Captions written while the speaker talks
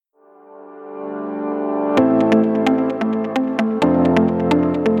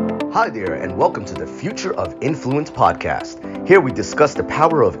Hi there, and welcome to the Future of Influence podcast. Here we discuss the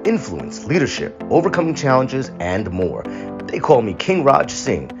power of influence, leadership, overcoming challenges, and more. They call me King Raj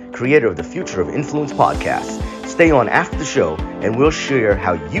Singh, creator of the Future of Influence podcast. Stay on after the show, and we'll share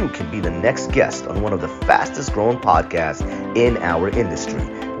how you can be the next guest on one of the fastest growing podcasts in our industry.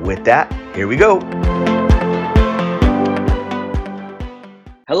 With that, here we go.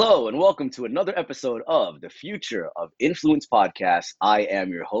 Hello, and welcome to another episode of the Future of Influence podcast. I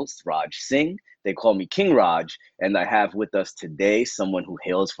am your host, Raj Singh. They call me King Raj, and I have with us today someone who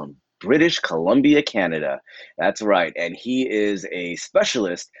hails from British Columbia, Canada. That's right, and he is a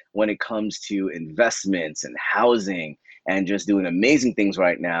specialist when it comes to investments and housing and just doing amazing things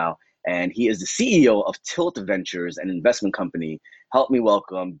right now. And he is the CEO of TiLt Ventures, an investment company. Help me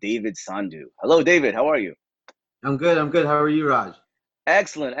welcome David Sandhu. Hello, David. How are you? I'm good. How are you, Raj?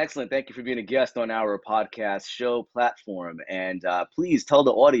 Excellent. Thank you for being a guest on our podcast show platform. And please tell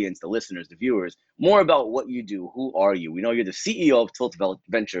the audience, the listeners, the viewers, more about what you do. Who are you? We know you're the CEO of TiLt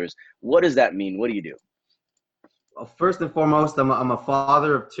Ventures. What does that mean? What do you do? Well, first and foremost, I'm a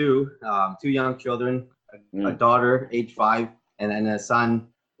father of two young children, a daughter, age 5, and a son,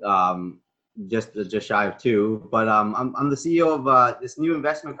 just shy of 2. But I'm the CEO of this new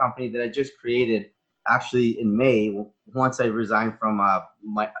investment company that I just created. Actually, in May, once I resigned from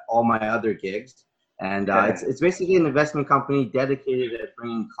all my other gigs, and it's basically an investment company dedicated at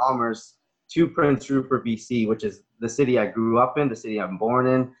bringing commerce to Prince Rupert, BC, which is the city I grew up in, the city I'm born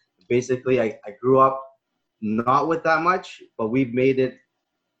in. Basically, I grew up not with that much, but we've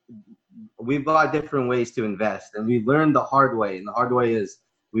got different ways to invest, and we learned the hard way. And the hard way is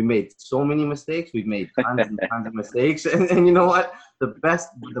we made so many mistakes. We've made tons and tons of mistakes, and you know what? The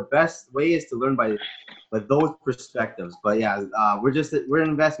best way is to learn by those perspectives. But yeah, we're an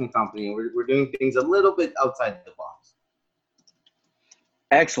investment company, and we're doing things a little bit outside the box.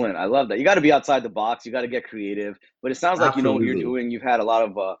 Excellent. I love that. You got to be outside the box. You got to get creative. But it sounds like you know what you're doing. You've had a lot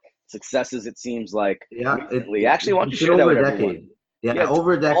of successes, it seems like, recently. Actually, why don't you share that with everyone?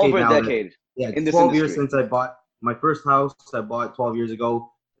 Over a decade. Over a decade. In 12 years since I bought my first house. I bought 12 years ago.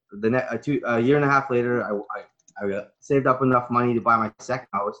 A year and a half later, I saved up enough money to buy my second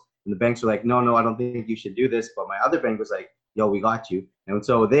house, and the banks were like, no, I don't think you should do this. But my other bank was like, yo, we got you. And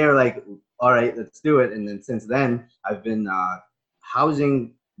so they're like, all right, let's do it. And then since then, I've been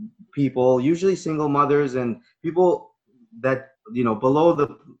housing people, usually single mothers and people that, you know, below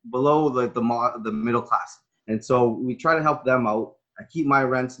the middle class. And so we try to help them out. I keep my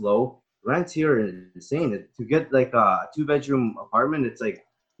rents low. Rents here are insane. To get like a 2-bedroom apartment, it's like,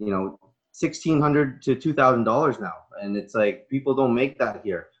 you know, $1,600 to $2,000 now, and it's like people don't make that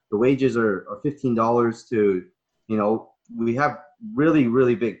here. The wages are $15 to, you know, we have really,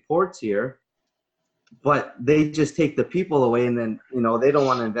 really big ports here, but they just take the people away, and then, you know, they don't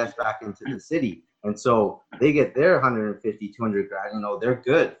want to invest back into the city, and so they get their 150, 200 grand. You know, they're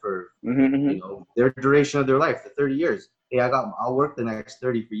good for you know, their duration of their life, the 30 years. Hey, I'll work the next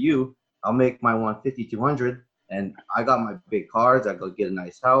 30 for you. I'll make my 150, 200. And I got my big cars. I go get a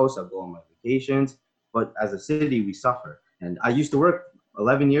nice house. I go on my vacations. But as a city, we suffer. And I used to work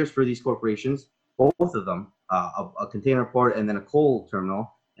 11 years for these corporations, both of them, a container port and then a coal terminal.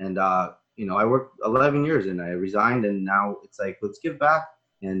 And, you know, I worked 11 years and I resigned. And now it's like, let's give back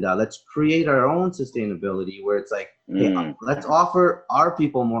and let's create our own sustainability where it's like, hey, let's offer our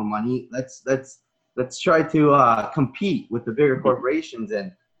people more money. Let's try to compete with the bigger corporations,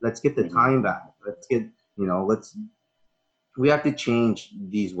 and let's get the time back. Let's get, you know, we have to change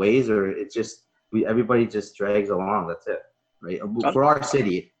these ways, or it's just everybody just drags along. That's it, right? For our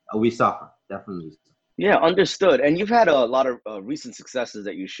city, we suffer, definitely. Yeah, understood. And you've had a lot of recent successes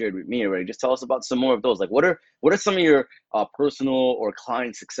that you shared with me already. Just tell us about some more of those. Like, what are some of your personal or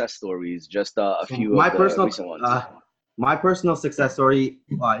client success stories? Just a few of the recent ones. My personal success story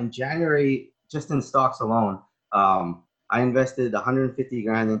in January, just in stocks alone, I invested 150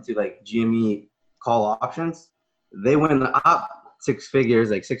 grand into like GME call options. They went up 6 figures,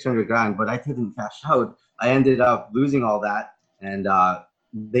 like 600 grand, but I didn't cash out. I ended up losing all that, and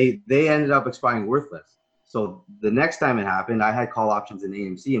they ended up expiring worthless. So the next time it happened, I had call options in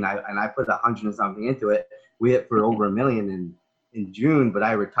AMC, and I put 100 and something into it. We hit for over $1 million in June, but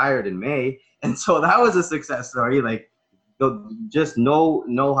I retired in May, and so that was a success story. Like, just know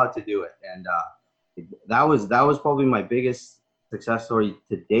how to do it, and that was probably my biggest success story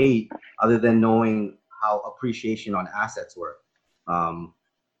to date, other than knowing how appreciation on assets work.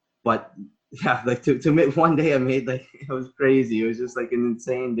 But yeah, like to make one day I made, like, it was crazy. It was just like an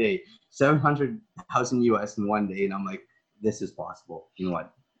insane day, 700,000 US in one day. And I'm like, this is possible. You know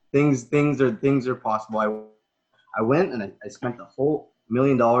what? Things are possible. I went and I spent $1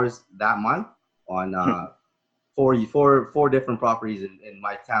 million that month on four different properties in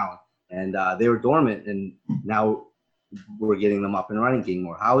my town, and they were dormant, and now we're getting them up and running, getting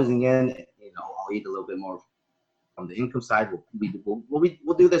more housing in. I'll eat a little bit more from the income side.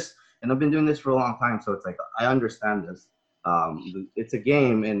 We'll do this, and I've been doing this for a long time, so it's like I understand this. It's a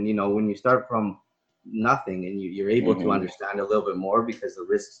game, and when you start from nothing and you're able to understand a little bit more because the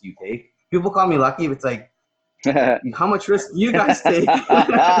risks you take. People call me lucky. It's like, how much risk do you guys take?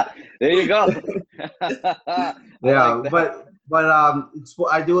 There you go. Yeah, like but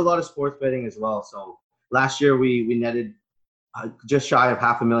I do a lot of sports betting as well. So last year we netted just shy of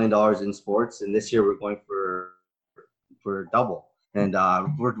 $500,000 in sports, and this year we're going for double. And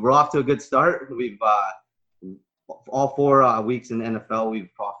we're off to a good start. We've all 4 weeks in the NFL we've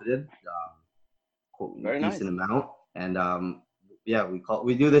profited very decent nice amount, and yeah,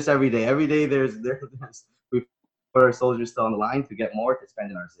 we do this every day. Every day there's we put our soldiers still on the line to get more to spend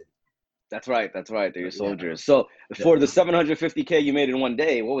in our city. That's right. They're your soldiers. Yeah. So for the $750K you made in one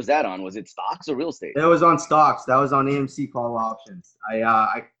day, what was that on? Was it stocks or real estate? That was on stocks. That was on AMC call options.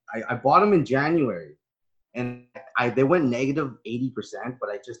 I bought them in January, and they went negative 80%,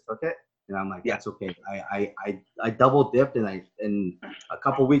 but I just took it, and I'm like, that's okay. I double dipped, and a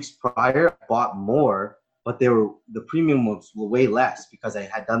couple weeks prior I bought more, but the premium was way less because I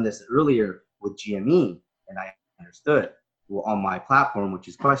had done this earlier with GME, and I understood on my platform, which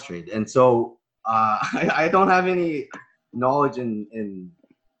is Questrade. And so I don't have any knowledge in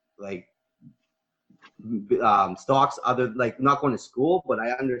like stocks, other like not going to school, but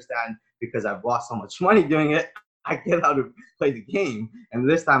I understand because I've lost so much money doing it. I get how to play the game, and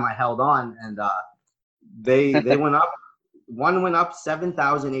this time I held on, and they went up. One went up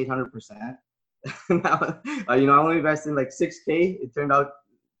 7,800%. I only invested in like $6K. It turned out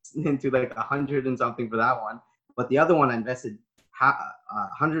into like 100 and something for that one. But the other one I invested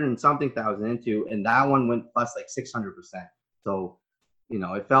 100 and something thousand into, and that one went plus like 600%. So,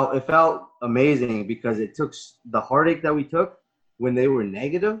 it felt amazing because it took the heartache that we took when they were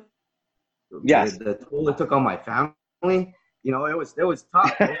negative. Yes. The toll it took on my family. It was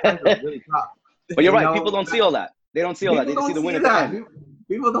tough. Those times were really tough. But you're right. People don't see all that. They don't see all that. They just see the win at the end.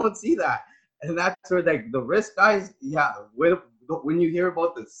 People don't see that, and that's where like the risk guys. Yeah, when you hear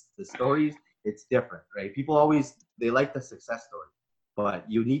about the stories, it's different, right? People they like the success story, but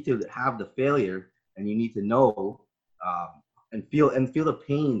you need to have the failure, and you need to know and feel the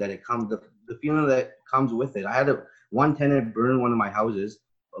pain that it comes, the feeling that comes with it. I had one tenant burn one of my houses.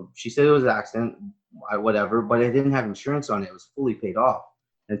 She said it was an accident, whatever, but I didn't have insurance on it. It was fully paid off,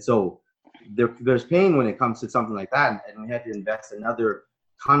 and so there's pain when it comes to something like that, and we had to invest another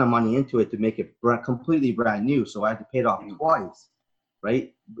ton of money into it to make it completely brand new. So I had to pay it off twice,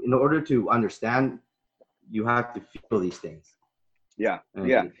 right? In order to understand, you have to feel these things. Yeah.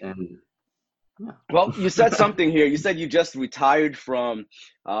 And well, you said something here. You said you just retired from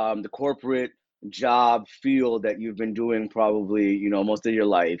the corporate job field that you've been doing probably, most of your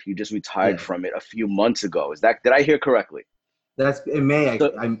life. You just retired from it a few months ago. Did I hear correctly? That's in May.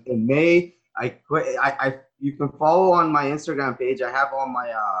 In May, I quit. You can follow on my Instagram page. I have all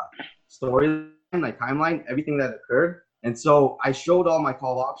my stories, my timeline, everything that occurred. And so I showed all my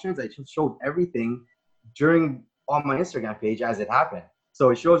call options. I just showed everything on my Instagram page as it happened. So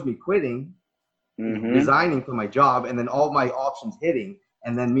it shows me quitting, resigning from my job, and then all my options hitting,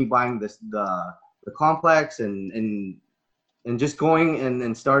 and then me buying the complex and just going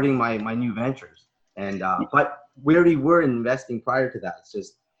and starting my new ventures. And but we already were investing prior to that. It's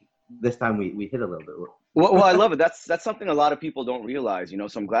just this time we hit a little bit. Well, I love it. That's something a lot of people don't realize,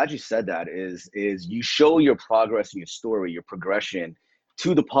 so I'm glad you said that is you show your progress and your story, your progression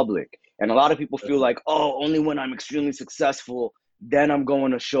to the public. And a lot of people feel like, only when I'm extremely successful, then I'm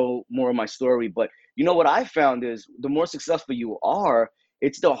going to show more of my story. But what I found is the more successful you are,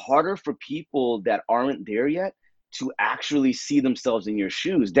 it's the harder for people that aren't there yet to actually see themselves in your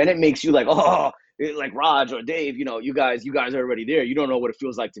shoes. Then it makes you like, like Raj or Dave, you guys are already there. You don't know what it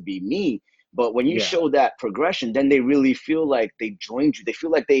feels like to be me. But when you show that progression, then they really feel like they joined you. They feel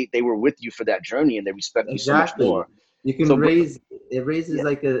like they were with you for that journey, and they respect you so much more. You can raises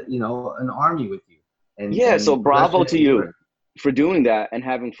like an army with you. And so bravo to you for doing that and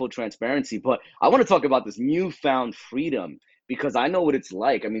having full transparency. But I want to talk about this newfound freedom, because I know what it's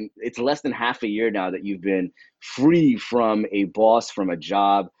like. I mean, it's less than half a year now that you've been free from a boss, from a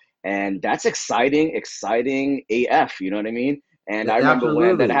job. And that's exciting AF, you know what I mean? And I remember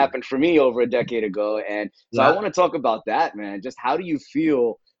when that happened for me over a decade ago. And so I want to talk about that, man. Just how do you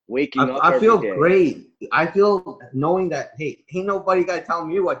feel waking up every day? I feel great. I feel knowing that, hey, ain't nobody got to tell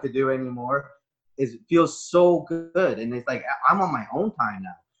me what to do anymore. feels so good. And it's like, I'm on my own time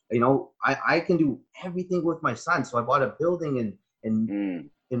now. I can do everything with my son. So I bought a building in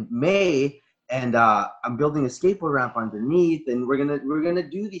May, and I'm building a skateboard ramp underneath, and we're gonna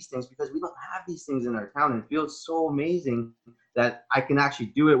do these things because we don't have these things in our town. And it feels so amazing that I can actually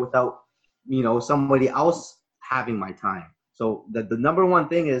do it without somebody else having my time. So the number one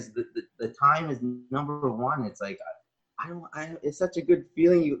thing is the time is number one. It's like it's such a good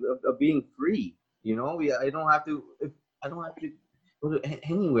feeling of being free. I don't have to go to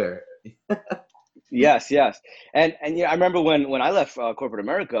anywhere. Yes, yes. And yeah, I remember when I left corporate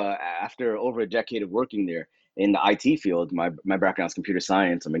America after over a decade of working there in the IT field. My background is computer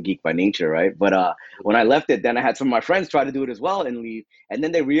science. I'm a geek by nature, right? But when I left it, then I had some of my friends try to do it as well and leave. And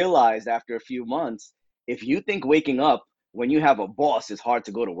then they realized after a few months, if you think waking up when you have a boss is hard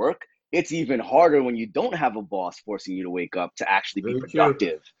to go to work, it's even harder when you don't have a boss forcing you to wake up to actually be Very true.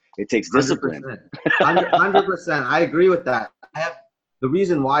 productive. It takes discipline. 100%. 100%. I agree with that. The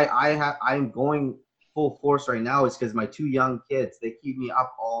reason why I'm going full force right now is because my two young kids, they keep me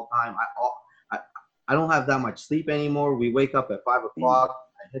up all the time. I don't have that much sleep anymore. We wake up at 5 o'clock.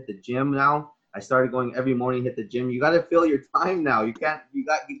 I hit the gym now. I started going every morning, hit the gym. You got to fill your time now. You can't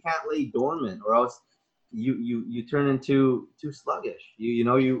lay dormant, or else you turn into too sluggish.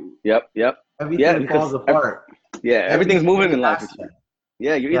 Yep, yep. Yeah, Everything falls because apart. everything's moving in life. Aspect.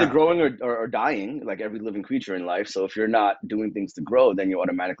 Yeah, you're either Yeah. growing or dying, like every living creature in life. So if you're not doing things to grow, then you're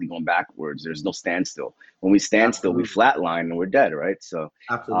automatically going backwards. There's no standstill. When we stand still, we Absolutely. flatline and we're dead, right? Um,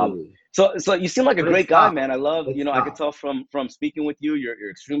 Absolutely. so you seem like a But it's great guy, tough. man. I love, It's I could tough. tell from speaking with you,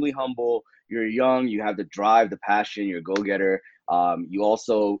 you're extremely humble. You're young. You have the drive, the passion. You're a go-getter. You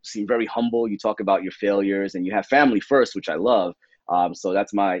also seem very humble. You talk about your failures, and you have family first, which I love. So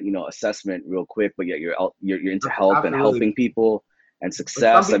that's my, assessment real quick. But yet you're into help and Absolutely. helping people and But some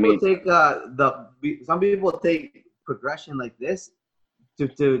success. I people mean, take some people take progression like this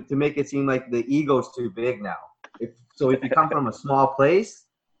to make it seem like the ego's too big now. If you come from a small place,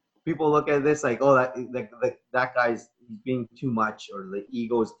 people look at this like, oh, that guy's being too much, or the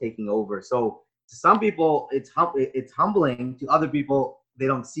ego is taking over. So to some people, it's humbling. To other people, they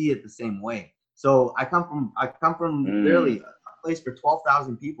don't see it the same way. So I come from literally mm, a place for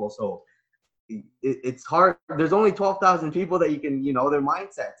 12,000 people. So it's hard. There's only 12,000 people that you can, their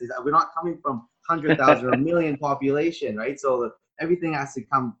mindsets is we're not coming from 100,000 or a million population, right? So everything has to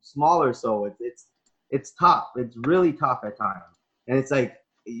come smaller. So it's tough. It's really tough at times, and it's like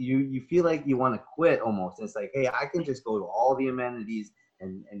you feel like you want to quit almost. It's like, hey, I can just go to all the amenities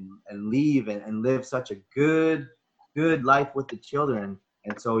and leave and live such a good life with the children.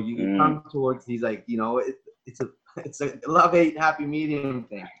 And so you mm. come towards these, like, it's a it's a love hate happy medium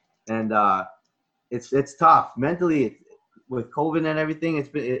thing, and it's tough mentally. With COVID and everything,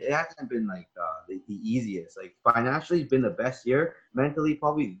 it hasn't been like the easiest. Like financially, it's been the best year. Mentally,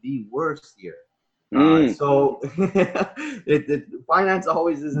 probably the worst year. Mm. So finance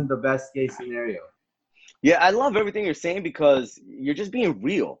always isn't the best case scenario. Yeah, I love everything you're saying because you're just being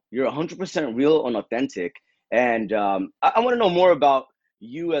real. You're 100% real and authentic. And I want to know more about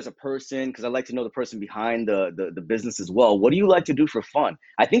you as a person because I like to know the person behind the business as well. What do you like to do for fun?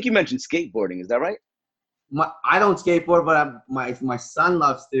 I think you mentioned skateboarding. Is that right? I don't skateboard, but my son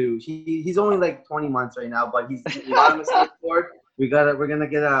loves to. He's only like 20 months right now, but we got him a skateboard. We're gonna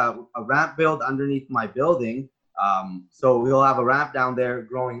get a ramp built underneath my building. So he'll have a ramp down there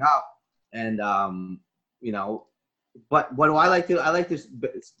growing up, and you know. But what do I like to? I like to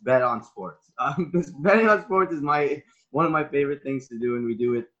bet on sports. Betting on sports is one of my favorite things to do, and we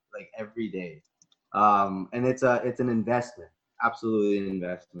do it like every day. And it's an investment, absolutely an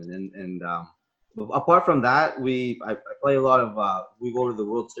investment, and apart from that, I play a lot of. We go to the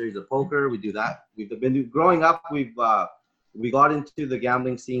World Series of Poker. We do that. Growing up. We got into the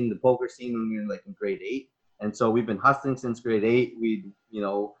gambling scene, the poker scene, when we were like in grade 8, and so we've been hustling since grade 8.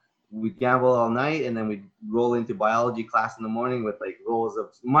 We gamble all night, and then we roll into biology class in the morning with like rolls of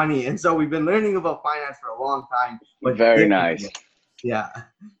money, and so we've been learning about finance for a long time, but Very differently. nice. Yeah.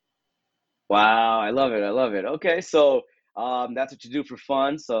 Wow, I love it. I love it. Okay, so that's what you do for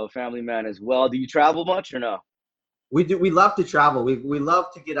fun. So family man as well. Do you travel much or no? We do. We love to travel. We love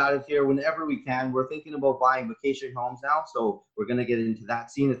to get out of here whenever we can. We're thinking about buying vacation homes now, so we're gonna get into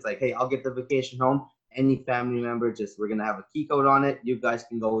that scene. It's like, hey, I'll get the vacation home. Any family member, we're gonna have a key code on it. You guys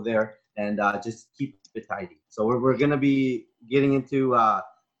can go there and just keep it tidy. So we're gonna be getting into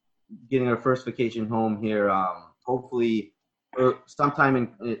getting our first vacation home here, hopefully, or sometime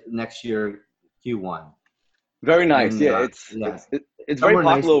in next year, Q1. Very nice. And Yeah, it's yeah, it's Some very are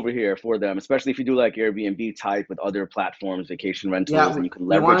nice. popular over here for them, especially if you do like Airbnb type with other platforms, vacation Yeah, rentals, and you can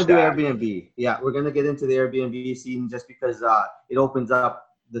we want leverage to do that. Airbnb. Yeah, we're gonna get into the Airbnb scene just because it opens up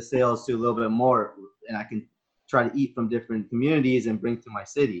the sales to a little bit more, and I can try to eat from different communities and bring to my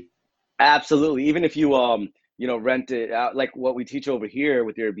city. Absolutely. Even if you rent it out, like what we teach over here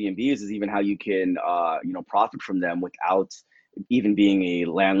with Airbnbs is even how you can profit from them without even being a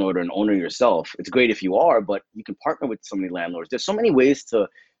landlord or an owner yourself. It's great if you are, but you can partner with so many landlords. There's so many ways to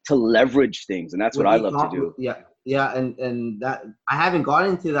leverage things, and that's what With I love to e-com, do. yeah, and that I haven't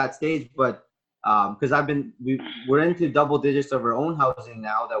gotten to that stage, but because we're into double digits of our own housing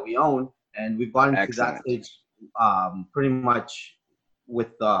now that we own, and we've gotten to that Excellent. stage pretty much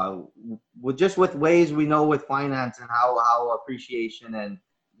with just with ways we know with finance and how appreciation and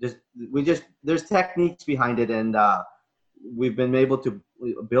just there's techniques behind it, and we've been able to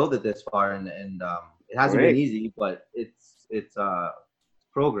build it this far, and it hasn't been Great. easy, but it's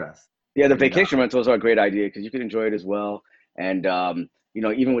progress. Yeah, the And vacation rentals are a great idea because you can enjoy it as well. And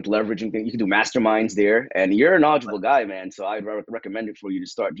even with leveraging things, you can do masterminds there. And you're a knowledgeable guy, man. So I'd recommend it for you to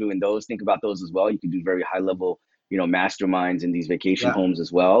start doing those. Think about those as well. You can do very high level, masterminds in these vacation yeah, homes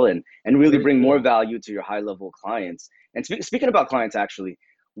as well, and really very bring more cool. value to your high level clients. And speaking about clients, actually,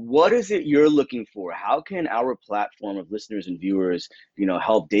 what is it you're looking for? How can our platform of listeners and viewers,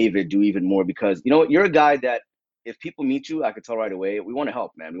 help David do even more? Because you're a guy that if people meet you, I could tell right away, we want to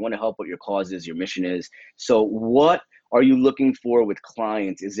help, man. We want to help what your cause is, your mission is. So what are you looking for with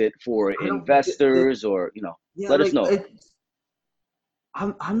clients? Is it for I don't. investors or, Yeah, let us like know.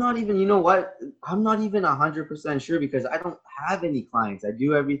 I'm not even. You know what? I'm not even 100% sure because I don't have any clients. I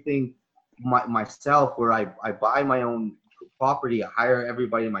do everything myself, where I buy my own property. I hire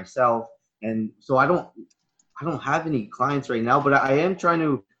everybody myself, and so I don't have any clients right now. But I am trying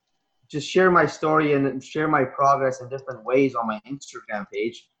to just share my story and share my progress in different ways on my Instagram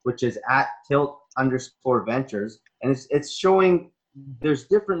page, which is at TiLt_ventures. And it's showing there's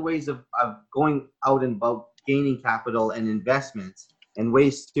different ways of going out and about gaining capital and investments and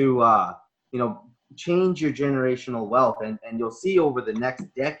ways to, change your generational wealth. And you'll see over the next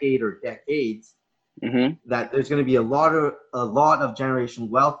decade or decades Hmm. that there's going to be a lot of generational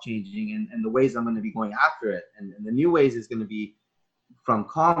wealth changing, and the ways I'm going to be going after it. And the new ways is going to be from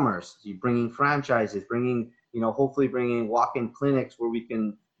commerce, you bringing franchises, hopefully bringing walk-in clinics where we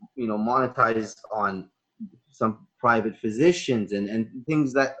can, monetize on some private physicians and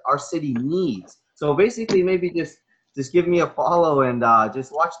things that our city needs. So basically, maybe just give me a follow and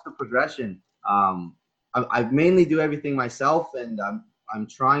just watch the progression. I mainly do everything myself, and I'm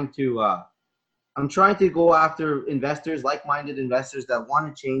trying to go after investors, like-minded investors that want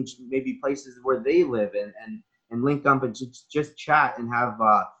to change maybe places where they live and link up and just chat and have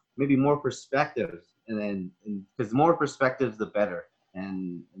maybe more perspectives. And then, because more perspectives, the better.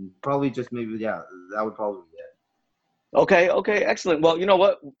 And probably just maybe, yeah, that would probably be it. Okay, okay, excellent. Well, you know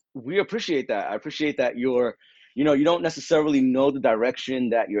what? We appreciate that. I appreciate that you don't necessarily know the direction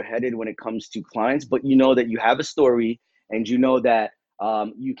that you're headed when it comes to clients, but you know that you have a story and you know that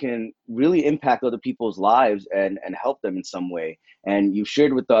you can really impact other people's lives and help them in some way. And you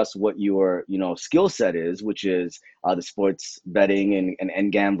shared with us what your, skill set is, which is the sports betting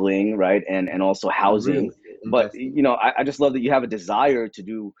and gambling, right? And also And real housing. estate But, investing. I just love that you have a desire to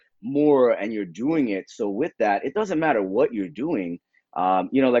do more and you're doing it. So with that, it doesn't matter what you're doing.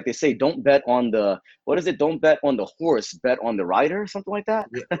 Like they say, don't bet on the what is it? Don't bet on the horse, bet on the rider, something like that.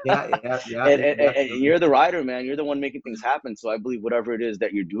 Yeah, yeah, yeah, yeah, and, yeah, and, and definitely. you're the rider, man. You're the one making things happen. So I believe whatever it is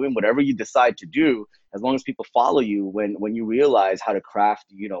that you're doing, whatever you decide to do, as long as people follow you, when you realize how to craft,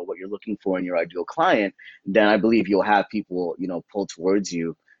 what you're looking for in your ideal client, then I believe you'll have people, pull towards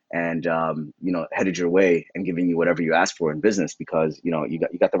you and headed your way and giving you whatever you ask for in business because you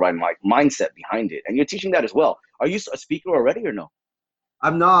got the right mindset behind it and you're teaching that as well. Are you a speaker already or no?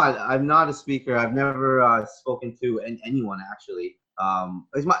 I'm not a speaker. I've never spoken to anyone actually. I'm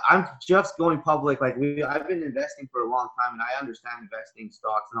just going public. Like I've been investing for a long time, and I understand investing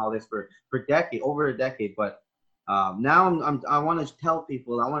stocks and all this for over a decade. But now I want to tell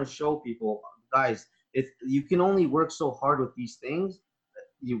people, I want to show people, guys, you can only work so hard with these things.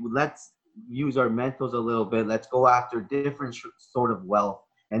 Let's use our mentals a little bit. Let's go after different sort of wealth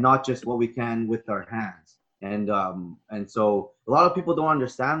and not just what we can with our hands. And so a lot of people don't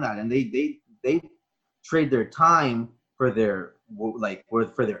understand that, and they trade their time for their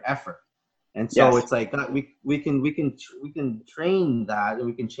effort. And so Yes. it's like we can train that, and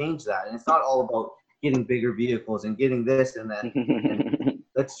we can change that. And it's not all about getting bigger vehicles and getting this and that. And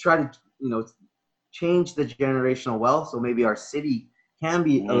let's try to change the generational wealth so maybe our city can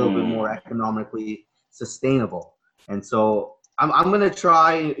be a little bit more Mm, economically sustainable. And so I'm gonna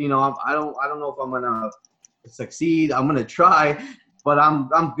try. You know, I don't know if I'm gonna succeed. I'm gonna try, but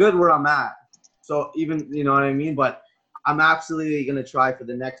I'm good where I'm at. So even, you know what I mean. But I'm absolutely gonna try for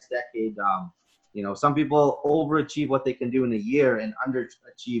the next decade. You know, some people overachieve what they can do in a year and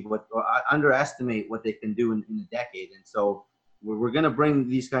underachieve or underestimate what they can do in a decade. And so we're gonna bring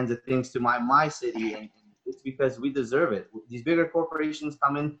these kinds of things to my city, and it's because we deserve it. These bigger corporations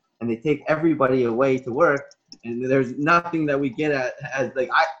come in and they take everybody away to work, and there's nothing that we get at as like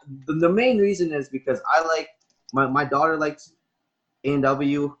the main reason is because I like my daughter likes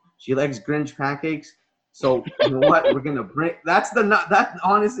A&W. She likes Grinch pancakes. So you know what? We're gonna bring. That's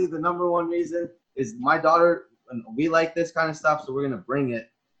honestly the number one reason is my daughter. And we like this kind of stuff, so we're gonna bring it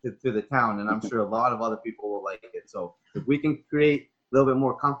to the town, and I'm sure a lot of other people will like it. So if we can create a little bit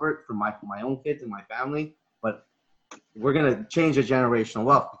more comfort for my own kids and my family, but we're gonna change the generational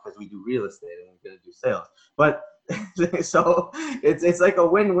wealth because we do real estate and we're gonna do sales. But so it's like a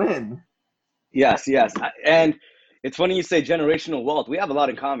win-win. Yes, yes. And it's funny you say generational wealth. We have a lot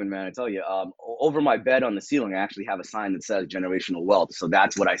in common, man. I tell you. Over my bed on the ceiling, I actually have a sign that says generational wealth. So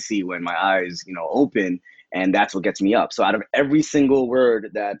that's what I see when my eyes, open, and that's what gets me up. So out of every single word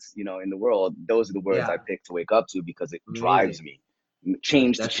that's, in the world, those are the words I pick to wake up to because it drives me.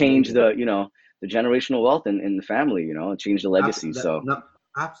 Change Amazing. the generational wealth in the family, change the legacy. No,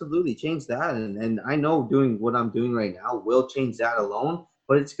 absolutely change that. And I know doing what I'm doing right now will change that alone,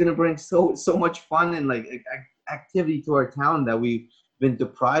 but it's going to bring so much fun and like activity to our town that we've been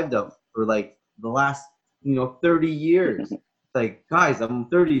deprived of for like the last 30 years. Like, guys, I'm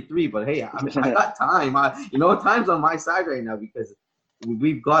 33, but hey, I got time. Time's on my side right now because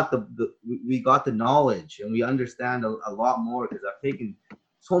we've got we got the knowledge and we understand a lot more because I've taken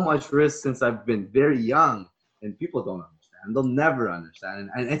so much risk since I've been very young, and people don't understand. They'll never understand,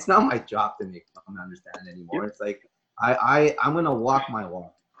 and it's not my job to make them understand anymore. It's like I'm gonna walk my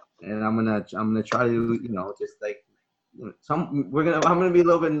walk, and I'm gonna try to just like I'm gonna be a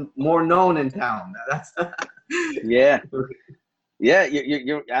little bit more known in town. That's yeah. Yeah,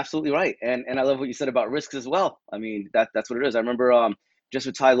 you're absolutely right, and I love what you said about risks as well. I mean, that's what it is. I remember just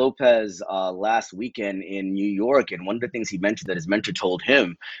with Tai Lopez last weekend in New York, and one of the things he mentioned that his mentor told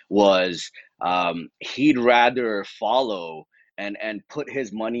him was he'd rather follow and put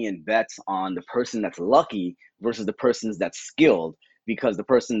his money and bets on the person that's lucky versus the person that's skilled, because the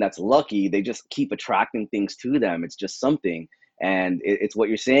person that's lucky, they just keep attracting things to them. It's just something, and it's what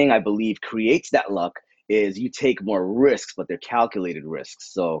you're saying, I believe, creates that luck. Is you take more risks, but they're calculated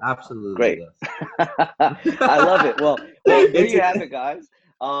risks. So absolutely great. Yes. I love it. Well, there you have it, guys.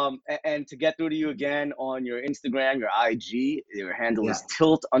 And to get through to you again on your Instagram, your IG, your handle is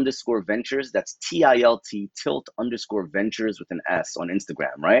TiLt_Ventures. That's TiLt, TiLt_Ventures with an S on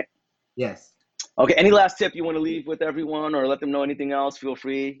Instagram, right? Yes. Okay. Any last tip you want to leave with everyone, or let them know anything else? Feel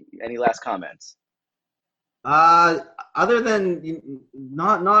free. Any last comments? Other than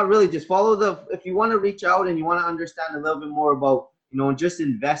not really, just follow if you want to reach out and you want to understand a little bit more about just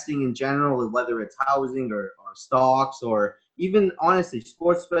investing in general, whether it's housing or stocks or even honestly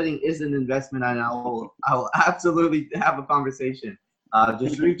sports betting is an investment, and I'll absolutely have a conversation.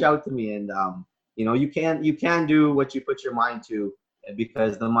 Just reach out to me, and you can do what you put your mind to,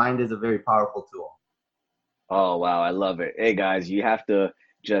 because the mind is a very powerful tool. Oh wow, I love it. Hey guys, you have to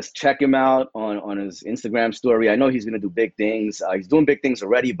just check him out on his Instagram story. I know he's going to do big things. He's doing big things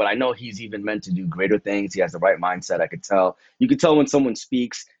already, but I know he's even meant to do greater things. He has the right mindset. I could tell. You could tell when someone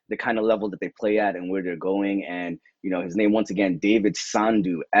speaks the kind of level that they play at and where they're going. And, his name, once again, David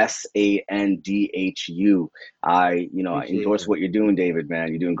Sandhu, Sandhu. I endorse what you're doing, David, man.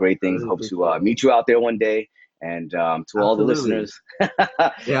 You're doing great things. Hope to meet you out there one day. And to all the listeners,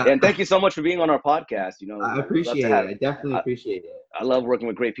 and thank you so much for being on our podcast. I appreciate it. I definitely appreciate it. I love working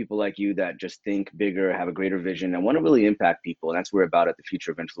with great people like you that just think bigger, have a greater vision, and want to really impact people. And that's what we're about at the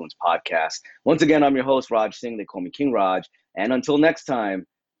Future of Influence podcast. Once again, I'm your host, Raj Singh. They call me King Raj. And until next time,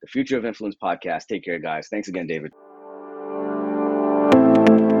 the Future of Influence podcast. Take care, guys. Thanks again, David.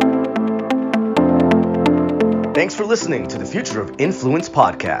 Thanks for listening to the Future of Influence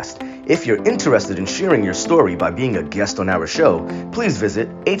podcast. If you're interested in sharing your story by being a guest on our show, please visit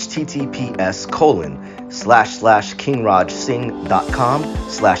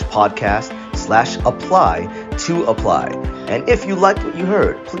https://kingrajsingh.com/podcast/apply to apply. And if you liked what you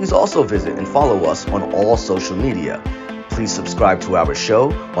heard, please also visit and follow us on all social media. Please subscribe to our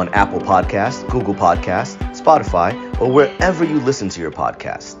show on Apple Podcasts, Google Podcasts, Spotify, or wherever you listen to your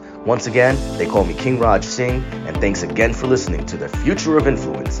podcast. Once again, they call me King Raj Singh, and thanks again for listening to the Future of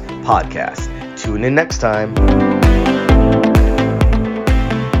Influence podcast. Tune in next time.